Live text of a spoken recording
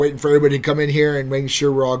Waiting for everybody to come in here and making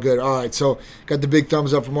sure we're all good. All right, so got the big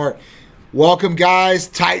thumbs up from Art. Welcome, guys.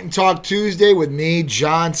 Titan Talk Tuesday with me,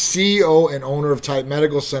 John, CEO and owner of Titan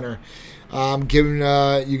Medical Center. I'm giving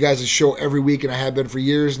you guys a show every week, and I have been for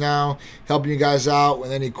years now, helping you guys out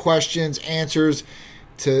with any questions, answers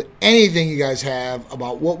to anything you guys have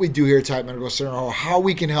about what we do here at Titan Medical Center, or how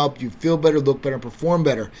we can help you feel better, look better, and perform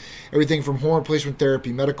better. Everything from hormone replacement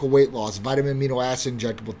therapy, medical weight loss, vitamin amino acid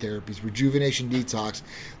injectable therapies, rejuvenation detox,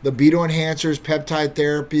 libido enhancers, peptide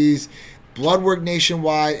therapies, blood work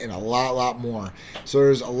nationwide, and a lot more. So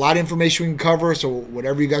there's a lot of information we can cover. So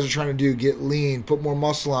whatever you guys are trying to do, get lean, put more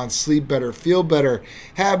muscle on, sleep better, feel better,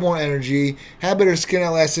 have more energy, have better skin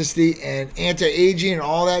elasticity, and anti-aging and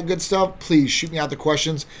all that good stuff, please shoot me out the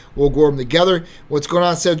questions. We'll go over them together. What's going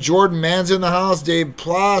on? Said Jordan Man's in the house. Dave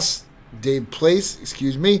Place,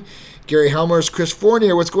 Gary Helmers, Chris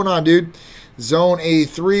Fournier. What's going on, dude? Zone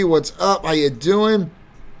 83, what's up? How you doing?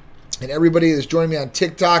 And everybody that's joining me on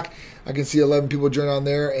TikTok, I can see 11 people join on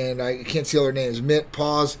there, and I can't see all their names. Mint,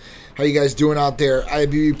 Pause, how you guys doing out there?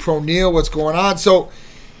 IBB Pro Neil, what's going on? So,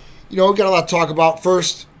 we've got a lot to talk about.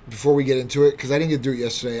 First, before we get into it, because I didn't get to do it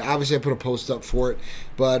yesterday. Obviously, I put a post up for it,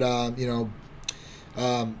 but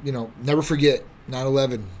never forget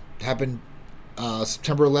 9/11 happened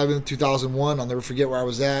September 11th, 2001. I'll never forget where I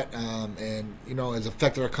was at, and it's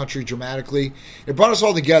affected our country dramatically. It brought us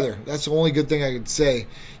all together. That's the only good thing I could say.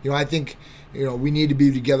 I think. We need to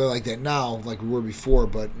be together like that now, like we were before,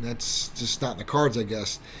 but that's just not in the cards, I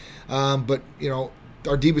guess. But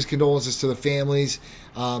our deepest condolences to the families,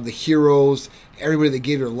 the heroes, everybody that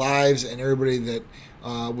gave their lives, and everybody that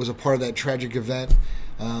was a part of that tragic event.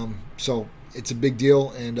 So it's a big deal,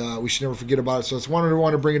 and we should never forget about it. So I just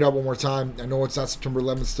wanted to bring it up one more time. I know it's not September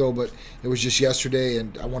 11th still, but it was just yesterday,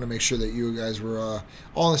 and I want to make sure that you guys were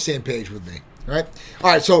all on the same page with me. All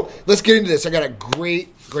right, so let's get into this. I got a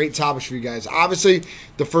great topics for you guys. Obviously,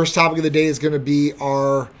 the first topic of the day is going to be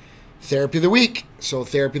our therapy of the week. So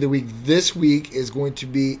therapy of the week this week is going to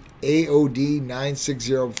be AOD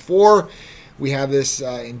 9604. We have this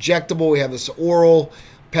injectable, we have this oral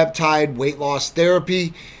peptide weight loss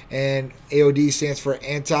therapy, and AOD stands for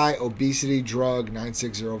anti-obesity drug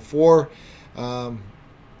 9604.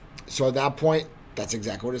 So at that point, that's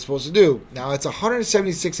exactly what it's supposed to do. Now, it's a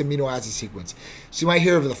 176 amino acid sequence. So you might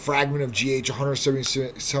hear of the fragment of GH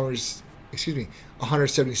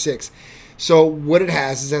 176. So what it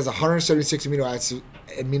has is 176 amino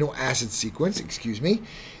acid sequence,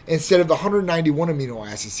 instead of the 191 amino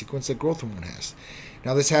acid sequence that growth hormone has.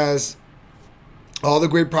 Now, this has all the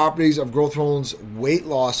great properties of growth hormone's weight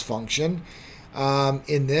loss function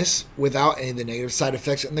in this, without any of the negative side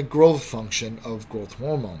effects and the growth function of growth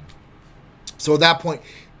hormone. So at that point,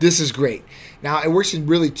 this is great. Now, it works in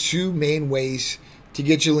really two main ways to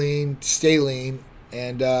get you lean, stay lean,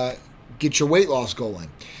 and get your weight loss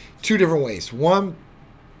going. Two different ways. One,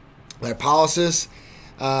 lipolysis.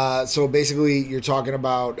 So basically, you're talking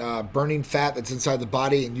about burning fat that's inside the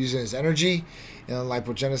body and using it as energy, and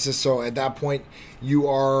lipogenesis. So at that point, you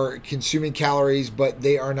are consuming calories, but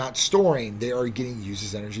they are not storing. They are getting used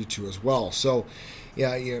as energy too as well. So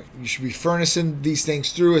you should be furnacing these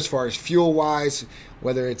things through as far as fuel-wise,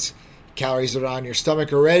 whether it's calories that are on your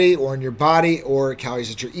stomach already or in your body, or calories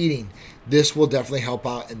that you're eating. This will definitely help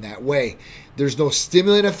out in that way. There's no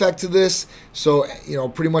stimulant effect to this, so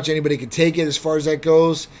pretty much anybody can take it as far as that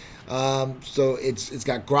goes. So it's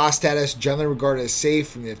got GRAS status, generally regarded as safe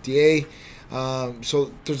from the FDA.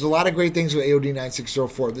 So there's a lot of great things with AOD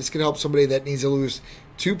 9604. This can help somebody that needs to lose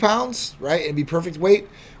 2 pounds, right, and be perfect weight,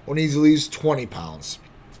 or needs to lose 20 pounds.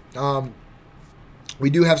 We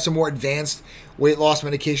do have some more advanced weight loss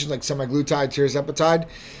medications like semaglutide, tirzepatide,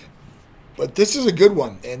 but this is a good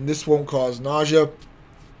one, and this won't cause nausea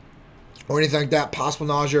or anything like that, possible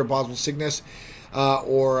nausea or possible sickness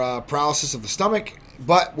or paralysis of the stomach.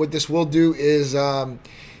 But what this will do is you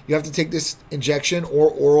have to take this injection or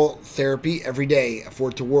oral therapy every day for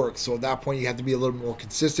it to work. So at that point, you have to be a little more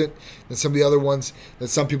consistent than some of the other ones that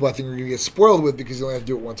some people I think are going to get spoiled with because you only have to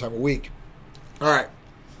do it one time a week. All right.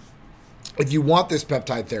 If you want this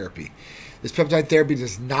peptide therapy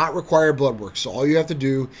does not require blood work. So all you have to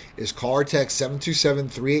do is call or text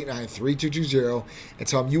 727-389-3220 and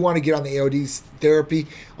tell them you want to get on the AOD therapy.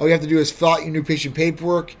 All you have to do is fill out your new patient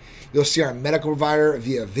paperwork. You'll see our medical provider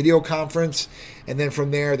via video conference. And then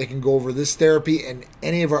from there, they can go over this therapy and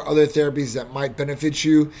any of our other therapies that might benefit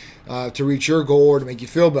you to reach your goal or to make you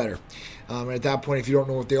feel better. And at that point, if you don't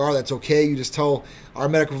know what they are, that's okay. You just tell our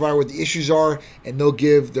medical provider what the issues are, and they'll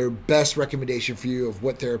give their best recommendation for you of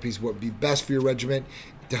what therapies would be best for your regimen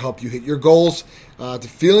to help you hit your goals, to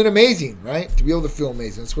feeling amazing, right? To be able to feel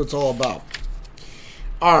amazing. That's what it's all about.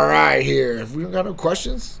 All right, here. Have we got no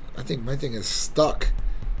questions? I think my thing is stuck.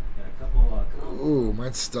 Got a couple. Ooh,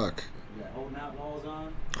 mine's stuck. We got Holden Outlaws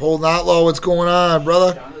on. Holden Outlaw, what's going on,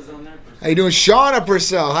 brother? Shauna's on there. How you doing? Shauna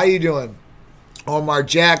Purcell, how you doing? Omar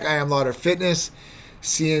Jack, I am Lauder Fitness.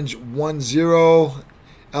 CNG10,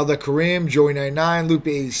 Elda Kareem, Joey 99, Lupe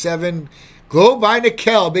 87, Glow by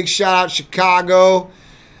Nikel, big shout out Chicago.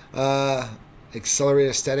 Accelerate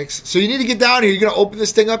Aesthetics. So you need to get down here. You're going to open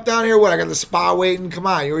this thing up down here? What? I got the spa waiting. Come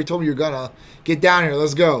on. You already told me you're going to. Get down here.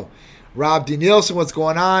 Let's go. Rob D. Nielsen, what's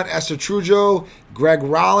going on? Esther Trujo, Greg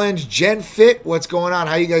Rollins, Jen Fit, what's going on?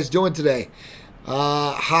 How you guys doing today?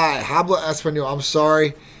 Hi. Habla Espanol. I'm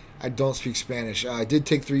sorry. I don't speak Spanish. I did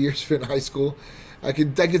take 3 years of it in high school. I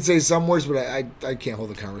could say some words, but I can't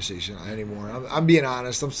hold the conversation anymore. I'm being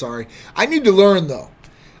honest. I'm sorry. I need to learn, though.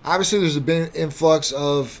 Obviously, there's a big influx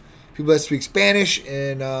of people that speak Spanish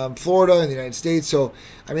in Florida and the United States. So,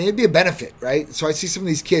 I mean, it'd be a benefit, right? So I see some of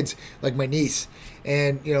these kids, like my niece,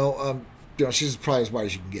 and, she's probably as white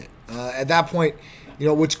as you can get. At that point,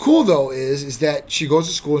 what's cool, though, is that she goes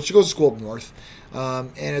to school, and she goes to school up north.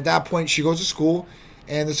 And at that point, she goes to school,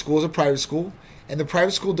 and the school is a private school. And the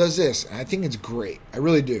private school does this, and I think it's great. I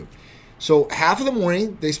really do. So half of the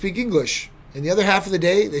morning, they speak English, and the other half of the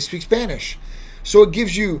day, they speak Spanish. So it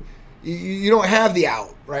gives you don't have the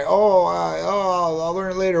out, right? I'll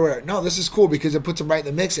learn it later. Whatever. No, this is cool because it puts them right in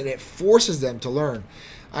the mix, and it forces them to learn.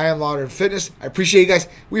 I am Louder Fitness. I appreciate you guys.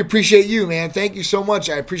 We appreciate you, man. Thank you so much.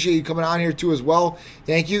 I appreciate you coming on here, too, as well.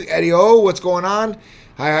 Thank you. Eddie O, what's going on?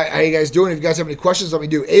 How you guys doing? If you guys have any questions, let me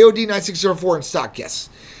do. AOD 9604 in stock, yes.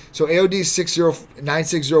 So AOD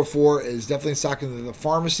 9604 is definitely in stock in the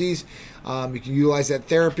pharmacies. You can utilize that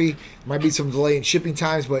therapy. Might be some delay in shipping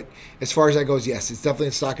times, but as far as that goes, yes, it's definitely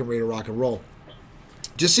in stock and ready to rock and roll.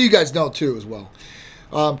 Just so you guys know, too, as well.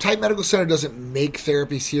 Type Medical Center doesn't make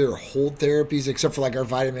therapies here or hold therapies, except for like our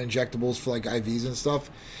vitamin injectables for like IVs and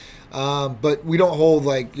stuff. But we don't hold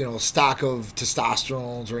stock of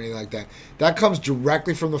testosterones or anything like that. That comes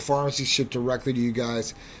directly from the pharmacy, shipped directly to you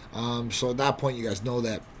guys. So at that point, you guys know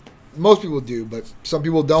that. Most people do, but some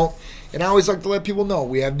people don't. And I always like to let people know.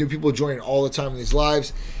 We have new people joining all the time in these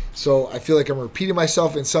lives. So I feel like I'm repeating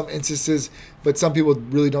myself in some instances, but some people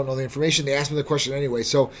really don't know the information. They ask me the question anyway.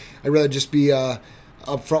 So I'd rather just be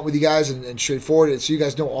upfront with you guys and straightforward so you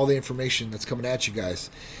guys know all the information that's coming at you guys.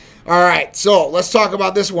 All right, so let's talk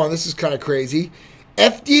about this one. This is kind of crazy.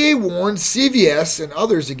 FDA warns CVS and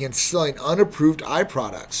others against selling unapproved eye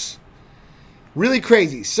products. Really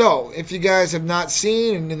crazy. So, if you guys have not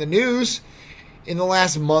seen and in the news, in the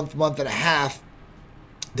last month and a half,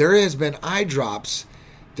 there has been eye drops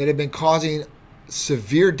that have been causing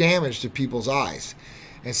severe damage to people's eyes.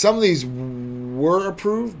 And some of these were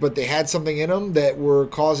approved, but they had something in them that were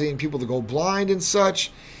causing people to go blind and such.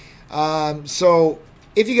 So,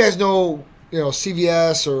 if you guys know,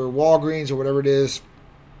 CVS or Walgreens or whatever it is,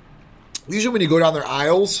 usually when you go down their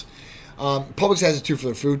aisles, Publix has it too for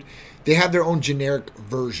their food. They have their own generic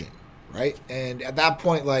version, right? And at that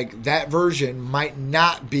point, that version might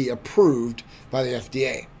not be approved by the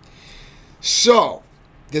FDA. So,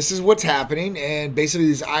 this is what's happening, and basically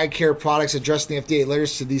these eye care products addressing the FDA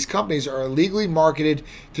letters to these companies are illegally marketed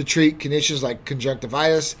to treat conditions like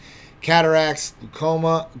conjunctivitis, cataracts,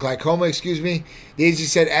 glaucoma. The agency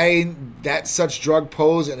said adding that such drug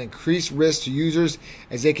pose an increased risk to users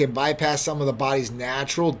as they can bypass some of the body's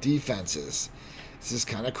natural defenses. This is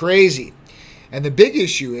kind of crazy. And the big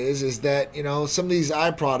issue is that, some of these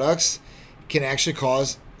eye products can actually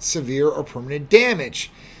cause severe or permanent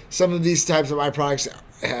damage. Some of these types of eye products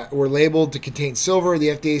were labeled to contain silver. The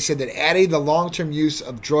FDA said that adding the long-term use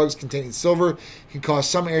of drugs containing silver can cause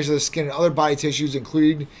some areas of the skin and other body tissues,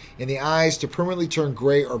 including in the eyes, to permanently turn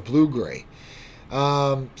gray or blue-gray.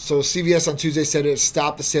 So CVS on Tuesday said it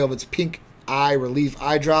stopped the sale of its pink eye relief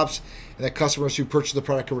eye drops, and that customers who purchase the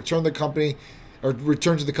product can return to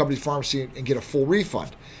the company's pharmacy and get a full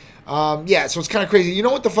refund. So it's kind of crazy. You know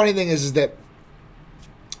what the funny thing is that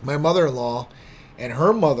my mother-in-law and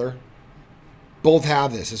her mother both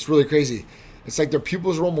have this. It's really crazy. It's like their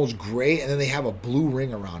pupils are almost gray, and then they have a blue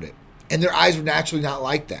ring around it. And their eyes were naturally not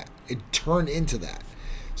like that. It turned into that.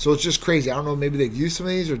 So it's just crazy. I don't know, maybe they've used some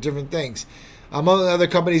of these or different things. Among other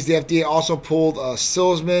companies, the FDA also pulled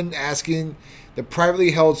Silsman, asking the privately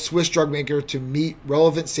held Swiss drug maker to meet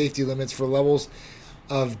relevant safety limits for levels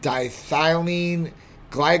of diethylene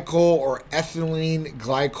glycol or ethylene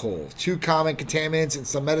glycol, two common contaminants in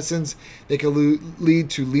some medicines. They can lead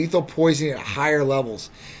to lethal poisoning at higher levels.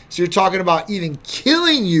 So you're talking about even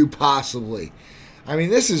killing you possibly. I mean,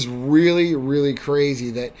 this is really, really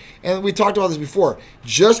crazy. And we talked about this before.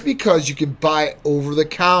 Just because you can buy over the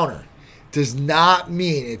counter does not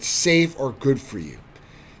mean it's safe or good for you.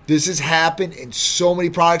 This has happened in so many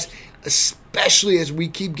products, especially as we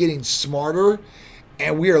keep getting smarter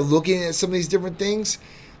and we are looking at some of these different things.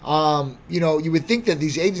 You would think that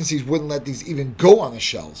these agencies wouldn't let these even go on the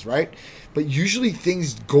shelves, right? But usually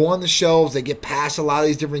things go on the shelves. They get past a lot of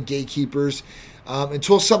these different gatekeepers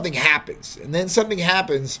until something happens. And then something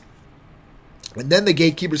happens, and then the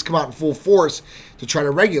gatekeepers come out in full force to try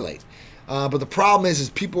to regulate. But the problem is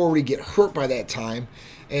people already get hurt by that time.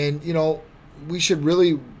 And, we should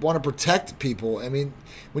really want to protect people. I mean,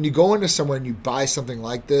 when you go into somewhere and you buy something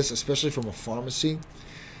like this, especially from a pharmacy,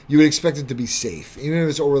 you would expect it to be safe, even if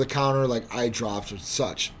it's over the counter like eye drops or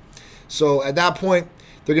such. So at that point,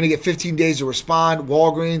 they're going to get 15 days to respond.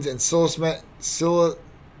 Walgreens and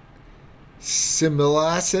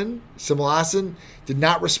Similacin did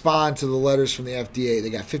not respond to the letters from the FDA.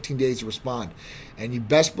 They got 15 days to respond. And you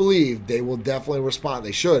best believe they will definitely respond.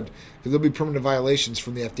 They should, because there'll be permanent violations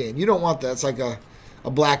from the FDA. And you don't want that. It's like a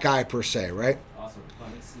black eye per se, right? Also,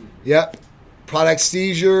 product seizure. Yep. Product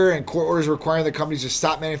seizure and court orders requiring the companies to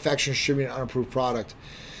stop manufacturing and distributing an unapproved product.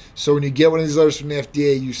 So when you get one of these letters from the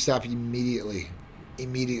FDA, you stop immediately.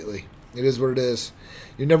 Immediately. It is what it is.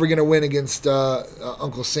 You're never going to win against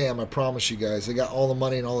Uncle Sam, I promise you guys. They got all the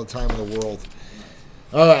money and all the time in the world.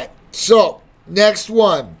 All right. So, next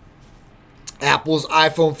one. Apple's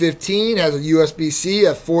iPhone 15 has a USB-C,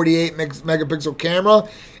 a 48 megapixel camera,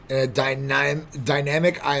 and a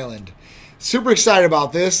dynamic island. Super excited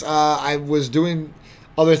about this. I was doing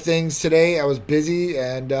other things today. I was busy,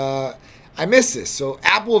 and I missed this. So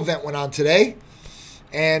Apple event went on today,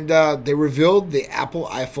 and they revealed the Apple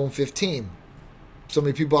iPhone 15. So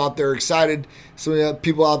many people out there are excited. So many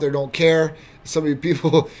people out there don't care. So many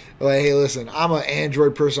people are like, hey, listen, I'm an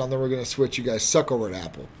Android person. I'm never going to switch. You guys suck over at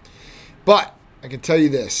Apple. But I can tell you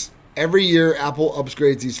this. Every year, Apple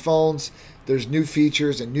upgrades these phones. There's new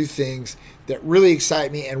features and new things that really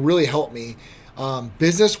excite me and really help me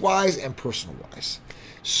business-wise and personal-wise.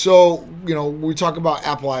 So, we talk about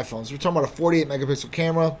Apple iPhones. We're talking about a 48 megapixel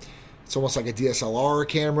camera. It's almost like a DSLR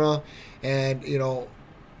camera. And,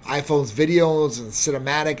 iPhone's videos and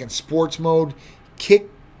cinematic and sports mode kick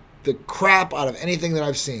the crap out of anything that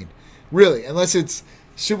I've seen. Really, unless it's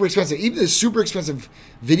super expensive. Even the super expensive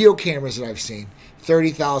video cameras that I've seen,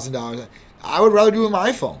 $30,000, I would rather do it with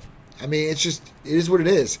my iPhone. I mean, it is what it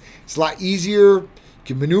is. It's a lot easier. You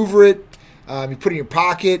can maneuver it. You put it in your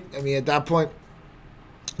pocket. I mean, at that point,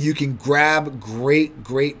 you can grab great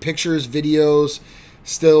pictures, videos,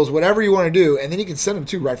 stills, whatever you want to do, and then you can send them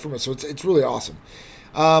too right from it. So it's really awesome.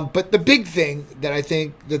 But the big thing that I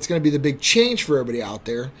think that's going to be the big change for everybody out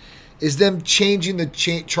there is them changing the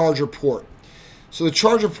charger port. So the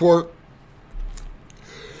charger port,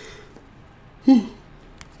 the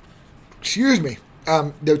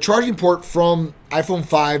charging port from iPhone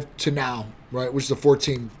 5 to now, right, which is the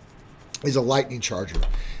 14, is a Lightning charger.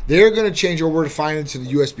 They're going to change over to find into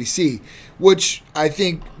the USB-C, which I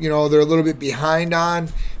think, they're a little bit behind on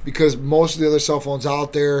because most of the other cell phones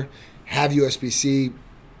out there have USB-C.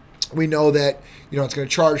 We know that, it's going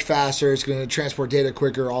to charge faster, it's going to transport data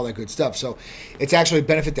quicker, all that good stuff. So it's actually a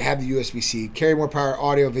benefit to have the USB-C. Carry more power,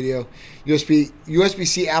 audio, video.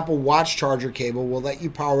 USB-C Apple Watch charger cable will let you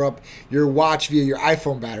power up your watch via your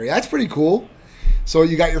iPhone battery. That's pretty cool. So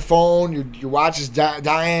you got your phone, your watch is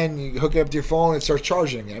dying, you hook it up to your phone, and it starts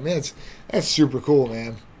charging again. I mean, that's super cool,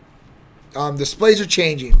 man. Displays are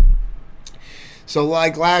changing. So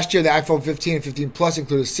like last year, the iPhone 15 and 15 Plus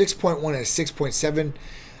included 6.1 and 6.7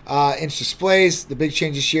 inch displays. The big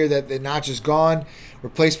change this year that the notch is gone,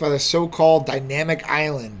 replaced by the so-called Dynamic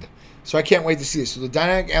Island. So I can't wait to see this. So the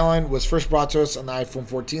Dynamic Island was first brought to us on the iPhone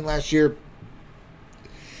 14 last year.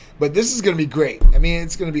 But this is going to be great. I mean,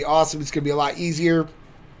 it's going to be awesome. It's going to be a lot easier.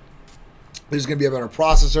 There's going to be a better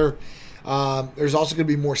processor. There's also going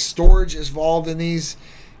to be more storage involved in these.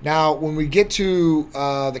 Now, when we get to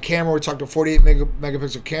the camera, we're talking 48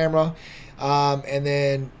 megapixel camera. And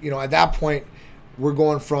then, at that point, we're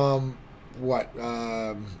going from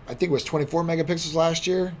I think it was 24 megapixels last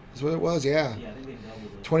year is what it was. Yeah. Yeah, I think they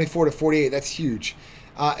doubled it. 24 to 48. That's huge.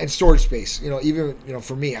 And storage space. Even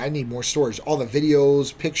for me, I need more storage. All the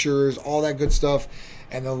videos, pictures, all that good stuff.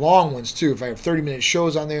 And the long ones, too. If I have 30-minute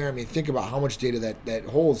shows on there, I mean, think about how much data that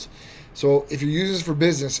holds. So if you're using this for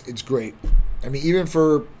business, it's great. I mean, even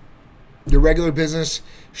for your regular business,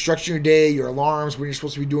 structuring your day, your alarms, when you're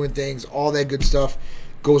supposed to be doing things, all that good stuff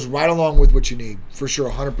goes right along with what you need. For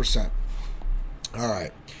sure, 100%. All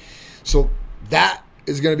right. So that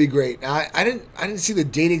is going to be great. Now, I didn't see the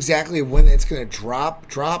date exactly of when it's going to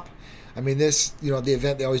drop. I mean, this, the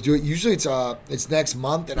event, they always do it. Usually it's next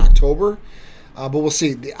month in October. But we'll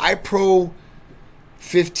see. The iPro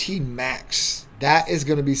 15 Max, that is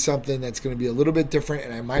going to be something that's going to be a little bit different,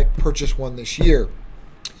 and I might purchase one this year.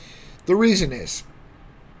 The reason is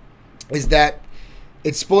that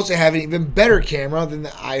it's supposed to have an even better camera than the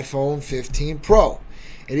iPhone 15 Pro.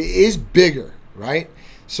 It is bigger, right?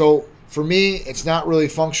 So for me, it's not really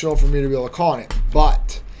functional for me to be able to call on it.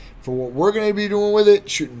 But for what we're going to be doing with it,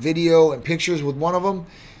 shooting video and pictures with one of them,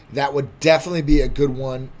 that would definitely be a good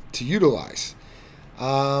one to utilize.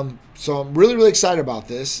 So I'm really, really excited about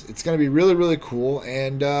this. It's going to be really, really cool,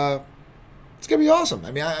 and it's going to be awesome.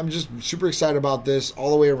 I mean, I'm just super excited about this all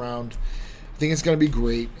the way around. I think it's going to be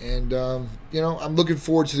great, and I'm looking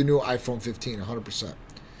forward to the new iPhone 15 100%.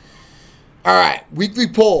 All right, weekly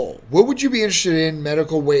poll. What would you be interested in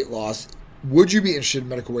medical weight loss? Would you be interested in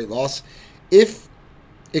medical weight loss if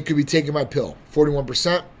it could be taken by pill?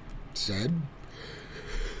 41% said.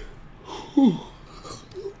 I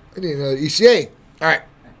need another ECA. All right.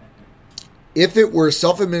 If it were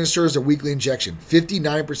self-administered as a weekly injection,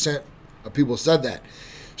 59% of people said that.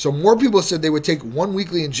 So more people said they would take one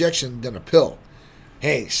weekly injection than a pill.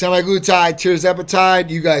 Hey, semaglutide, tirzepatide,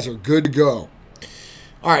 you guys are good to go.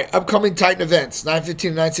 All right, upcoming Titan events, 9/15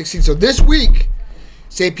 and 9/16. So this week,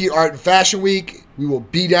 St. Pete Art and Fashion Week. We will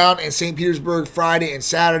be down in St. Petersburg Friday and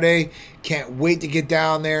Saturday. Can't wait to get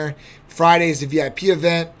down there. Friday is the VIP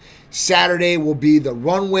event. Saturday will be the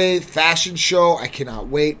runway fashion show. I cannot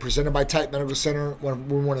wait. Presented by Titan Medical Center. We're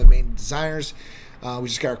one of the main designers. We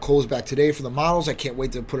just got our clothes back today for the models. I can't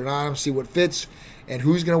wait to put it on them, see what fits, and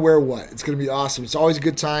who's going to wear what. It's going to be awesome. It's always a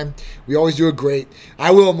good time. We always do it great.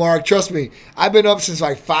 I will, Mark. Trust me. I've been up since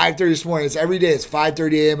like 5:30 this morning. It's every day. It's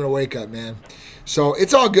 5:30 a.m. and I wake up, man. So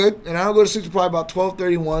it's all good. And I don't go to sleep till probably about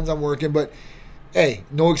 12:31. I'm working. But, hey,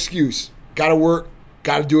 no excuse. Got to work.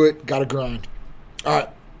 Got to do it. Got to grind. All right.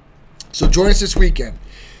 So join us this weekend.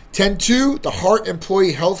 10-2, the Hart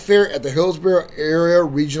Employee Health Fair at the Hillsborough Area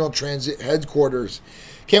Regional Transit Headquarters.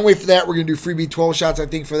 Can't wait for that. We're going to do freebie 12 shots, I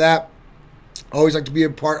think, for that. I always like to be a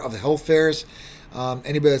part of the health fairs.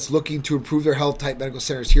 Anybody that's looking to improve their health, Titan Medical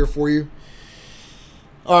Center is here for you.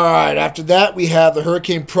 All right, after that, we have the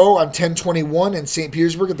Hurricane Pro on 10/21 in St.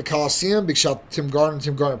 Petersburg at the Coliseum. Big shout out to Tim Garner and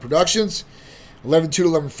Tim Garner Productions. 11-2 to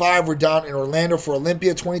 11-5, we're down in Orlando for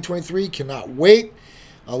Olympia 2023. Cannot wait.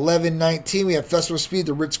 11-19, we have Festival of Speed,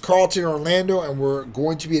 the Ritz-Carlton in Orlando, and we're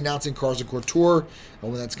going to be announcing Cars and Couture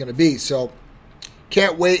and when that's going to be. So,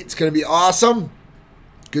 can't wait. It's going to be awesome.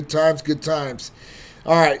 Good times, good times.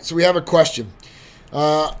 All right, so we have a question.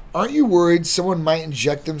 Aren't you worried someone might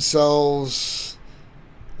inject themselves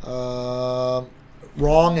wrong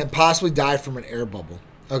and possibly die from an air bubble?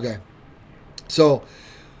 Okay. So,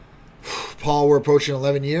 Paul, we're approaching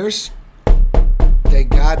 11 years.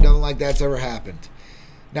 Thank God nothing like that's ever happened.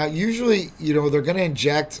 Now, usually, they're going to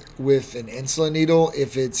inject with an insulin needle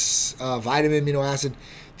if it's vitamin, amino acid.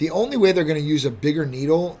 The only way they're going to use a bigger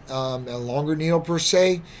needle, a longer needle per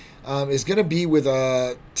se, is going to be with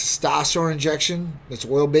a testosterone injection that's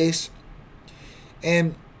oil-based.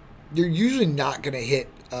 And you're usually not going to hit,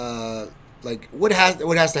 what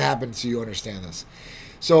has to happen so you understand this.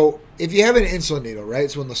 So, if you have an insulin needle, right,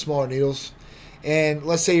 it's one of the smaller needles, and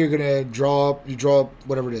let's say you're going to draw up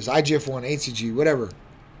whatever it is, IGF-1, HCG, whatever.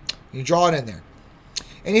 You draw it in there.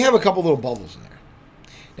 And you have a couple little bubbles in there.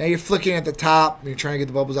 Now you're flicking at the top, and you're trying to get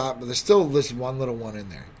the bubbles out, but there's still this one little one in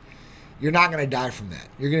there. You're not going to die from that.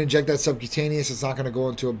 You're going to inject that subcutaneous. It's not going to go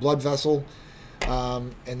into a blood vessel,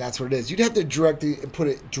 and that's what it is. You'd have to put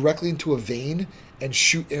it directly into a vein and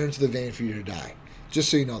shoot air into the vein for you to die, just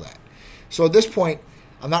so you know that. So at this point,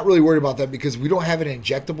 I'm not really worried about that because we don't have any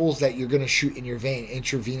injectables that you're going to shoot in your vein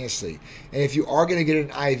intravenously. And if you are going to get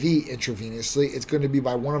an IV intravenously, it's going to be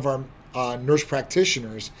by one of our nurse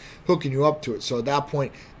practitioners hooking you up to it. So at that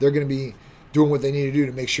point, they're going to be doing what they need to do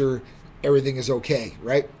to make sure everything is okay,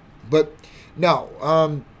 right? But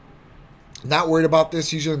no, not worried about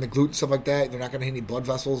this. Usually in the glute and stuff like that, they're not going to hit any blood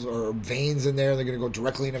vessels or veins in there. They're going to go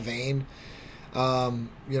directly in a vein.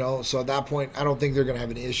 So at that point, I don't think they're going to have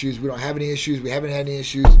any issues. We don't have any issues. We haven't had any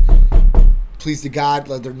issues. Please to God,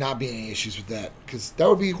 let there not be any issues with that, because that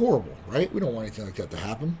would be horrible, right? We don't want anything like that to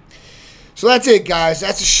happen. So that's it, guys.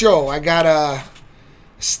 That's a show. I got a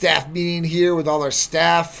staff meeting here with all our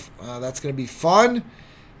staff. That's going to be fun.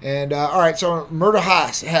 And, all right, so Murder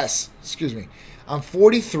Hess, excuse me. I'm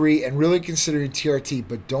 43 and really considering TRT,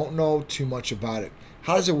 but don't know too much about it.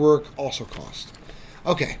 How does it work? Also cost.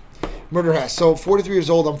 Okay. Murder Hess. So 43 years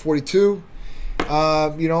old, I'm 42.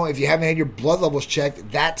 If you haven't had your blood levels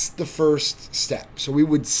checked, that's the first step. So we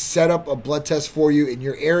would set up a blood test for you in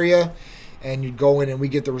your area, and you'd go in and we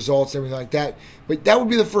get the results and everything like that. But that would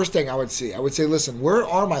be the first thing I would see. I would say, listen, where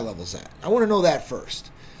are my levels at? I want to know that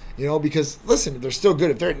first. Because, listen, if they're still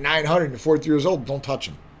good, if they're at 900 and 43 years old, don't touch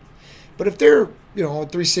them. But if they're,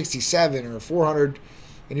 367 or 400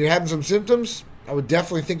 and you're having some symptoms, I would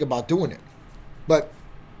definitely think about doing it. But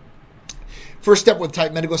first step with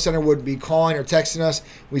Titan Medical Center would be calling or texting us.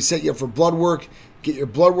 We set you up for blood work. Get your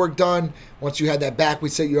blood work done. Once you had that back, we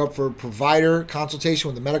set you up for a provider consultation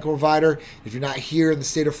with the medical provider. If you're not here in the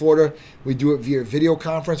state of Florida, we do it via video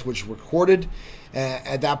conference, which is recorded.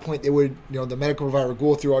 At that point, they would, the medical provider would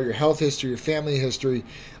go through all your health history, your family history,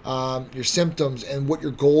 your symptoms, and what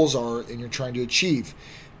your goals are and you're trying to achieve.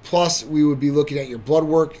 Plus, we would be looking at your blood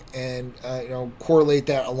work and correlate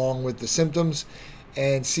that along with the symptoms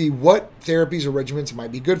and see what therapies or regimens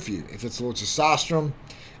might be good for you. If it's low testosterone,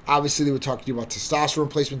 obviously they would talk to you about testosterone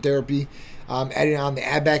replacement therapy, adding on the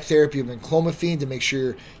add-back therapy of enclomiphene to make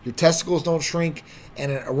sure your testicles don't shrink,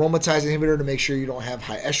 and an aromatase inhibitor to make sure you don't have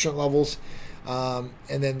high estrogen levels.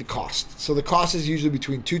 And then the cost. So the cost is usually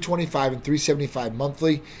between $225 and $375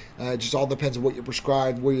 monthly. It just all depends on what you're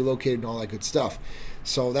prescribed, where you're located, and all that good stuff.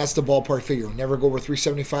 So that's the ballpark figure. It'll never go over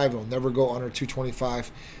 $375. It'll never go under $225.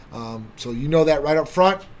 So you know that right up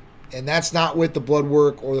front. And that's not with the blood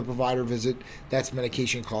work or the provider visit. That's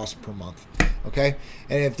medication costs per month. Okay?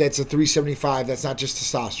 And if that's a $375, that's not just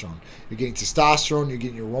testosterone. You're getting testosterone, you're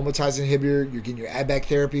getting your aromatase inhibitor, you're getting your add-back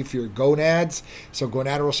therapy for your gonads. So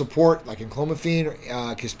gonadal support like enclomiphene,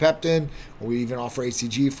 kisspeptin, or we even offer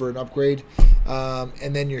HCG for an upgrade.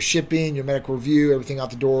 And then your shipping, your medical review, everything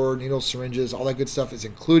out the door, needles, syringes, all that good stuff is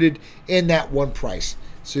included in that one price.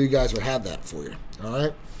 So you guys would have that for you. All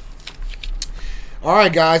right? All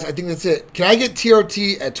right, guys, I think that's it. Can I get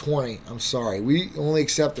TRT at 20? I'm sorry. We only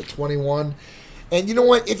accept at 21. And you know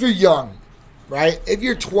what? If you're young, right? If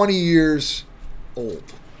you're 20 years old.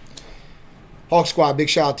 Hawk Squad, big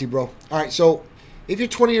shout out to you, bro. All right, so if you're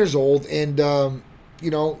 20 years old and,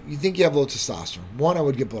 you think you have low testosterone, one, I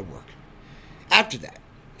would get blood work. After that,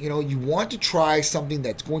 you want to try something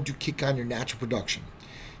that's going to kick on your natural production.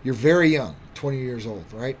 You're very young, 20 years old,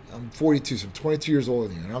 right? I'm 42, so I'm 22 years older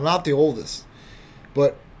than you. And I'm not the oldest.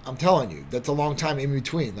 But I'm telling you, that's a long time in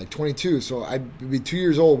between, like 22. So I'd be 2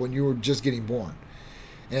 years old when you were just getting born.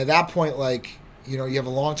 And at that point, you have a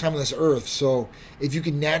long time on this earth. So if you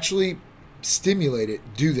can naturally stimulate it,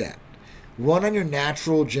 do that. Run on your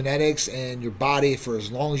natural genetics and your body for as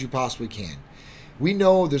long as you possibly can. We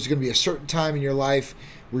know there's going to be a certain time in your life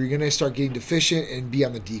where you're going to start getting deficient and be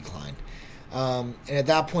on the decline. And at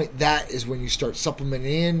that point, that is when you start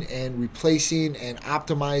supplementing in and replacing and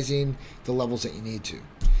optimizing the levels that you need to.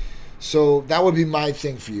 So that would be my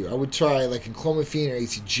thing for you. I would try like enclomiphene or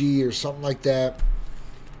HCG or something like that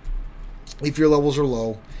if your levels are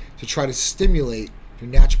low, to try to stimulate your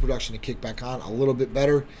natural production to kick back on a little bit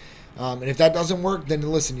better. And if that doesn't work, then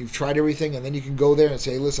listen, you've tried everything, and then you can go there and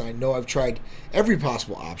say, listen, I know I've tried every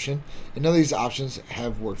possible option, and none of these options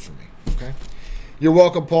have worked for me. Okay? You're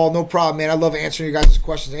welcome, Paul. No problem, man. I love answering your guys'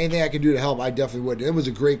 questions. Anything I can do to help, I definitely would. It was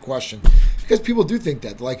a great question. Because people do think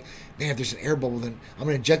that. They're like, man, if there's an air bubble, then I'm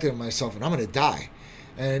going to inject it in myself and I'm going to die.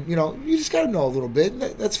 And, you just got to know a little bit. And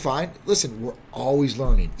that's fine. Listen, we're always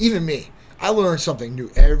learning. Even me. I learn something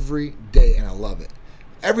new every day, and I love it.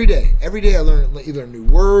 Every day. Every day I learn either a new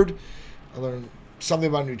word, I learn something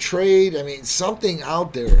about a new trade. I mean, something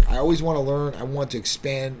out there. I always want to learn. I want to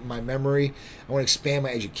expand my memory. I want to expand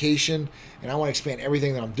my education. And I want to expand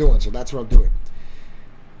everything that I'm doing. So that's what I'm doing.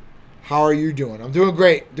 How are you doing? I'm doing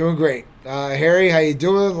great. Doing great. Harry, how you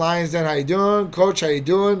doing? Lions Den, how you doing? Coach, how you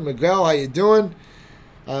doing? Miguel, how you doing?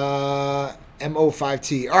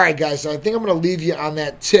 MO5T. All right, guys. So I think I'm going to leave you on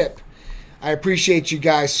that tip. I appreciate you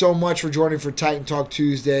guys so much for joining for Titan Talk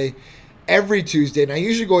Tuesday. Every Tuesday, and I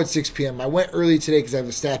usually go at 6 p.m. I went early today because I have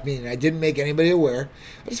a staff meeting. I didn't make anybody aware.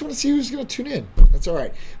 I just want to see who's going to tune in. That's all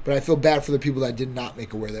right. But I feel bad for the people that did not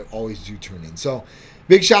make aware that always do tune in. So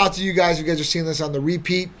big shout out to you guys. You guys are seeing this on the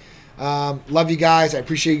repeat. Love you guys. I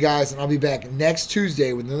appreciate you guys. And I'll be back next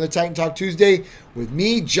Tuesday with another Titan Talk Tuesday with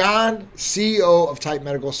me, John, CEO of Titan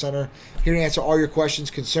Medical Center, here to answer all your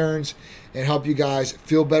questions, concerns, and help you guys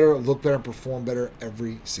feel better, look better, and perform better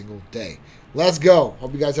every single day. Let's go.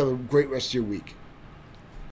 Hope you guys have a great rest of your week.